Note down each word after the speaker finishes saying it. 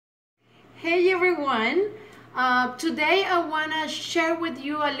Hey everyone, today I want to share with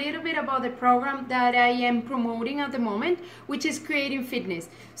you a little bit about the program that I am promoting at the moment, which is Creating Fitness.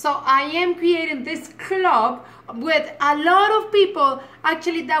 So I am creating this club with a lot of people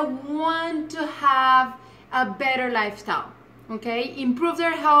actually that want to have a better lifestyle, okay? Improve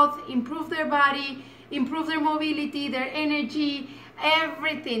their health, improve their body, improve their mobility, their energy,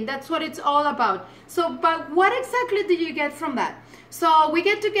 everything. That's what it's all about. So, but what exactly do you get from that? So we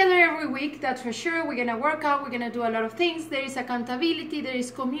get together every week, that's for sure. We're gonna work out, we're gonna do a lot of things. There is accountability, there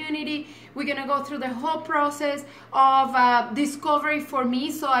is community. We're gonna go through the whole process of discovery for me.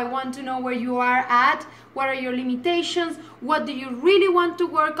 So I want to know where you are at, what are your limitations, what do you really want to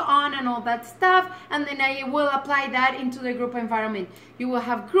work on, and all that stuff. And then I will apply that into the group environment. You will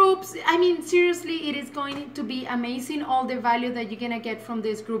have groups. I mean, seriously, it is going to be amazing, all the value that you're gonna get from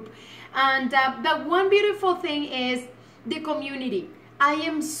this group. And the one beautiful thing is the community. I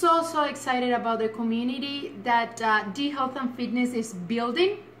am so excited about the community that D Health and Fitness is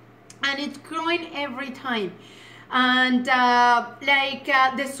building, and it's growing every time. And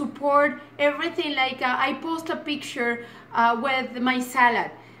the support, everything, I post a picture with my salad,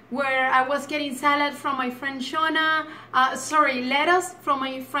 where I was getting salad from my friend Shona, lettuce from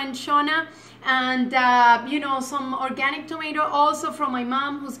my friend Shona, and you know, some organic tomato also from my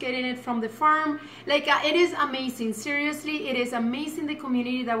mom, who's getting it from the farm. It is amazing. Seriously, it is amazing, the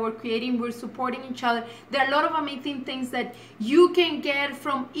community that we're creating. We're supporting each other. There are a lot of amazing things that you can get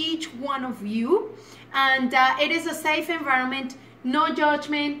from each one of you, and it is a safe environment, no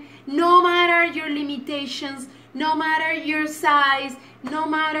judgment, no matter your limitations, no matter your size, no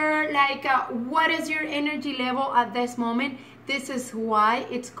matter what is your energy level at this moment. This is why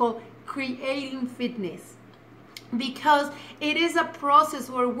it's called Creating Fitness, because it is a process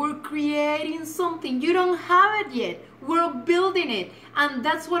where we're creating something. You don't have it yet, we're building it, and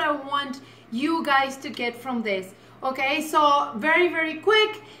that's what I want you guys to get from this. Okay, so very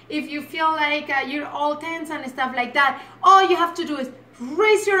quick, if you feel like you're all tense and stuff like that, all you have to do is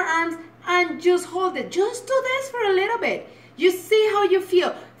raise your arms and just hold it. Just do this for a little bit. You see how you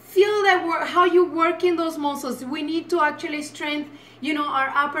feel. Feel that how you work in those muscles. We need to actually strengthen, you know, our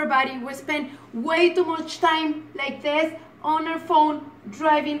upper body. We spend way too much time like this on our phone,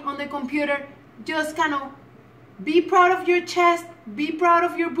 driving on the computer. Just kind of be proud of your chest, be proud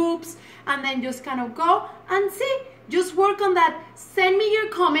of your boobs, and then just kind of go and see. Just work on that. Send me your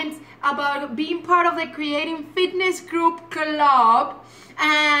comments about being part of the Creating Fitness group club,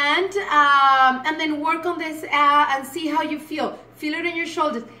 and then work on this and see how you feel. Feel it in your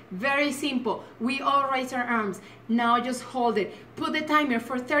shoulders. Very simple. We all raise our arms. Now just hold it. Put the timer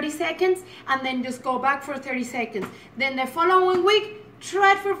for 30 seconds and then just go back for 30 seconds. Then the following week,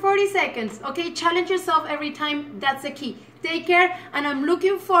 try it for 40 seconds. Okay, challenge yourself every time. That's the key. Take care, and I'm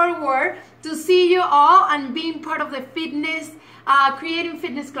looking forward to see you all and being part of the fitness, Creating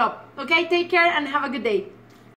Fitness Club. Okay, take care and have a good day.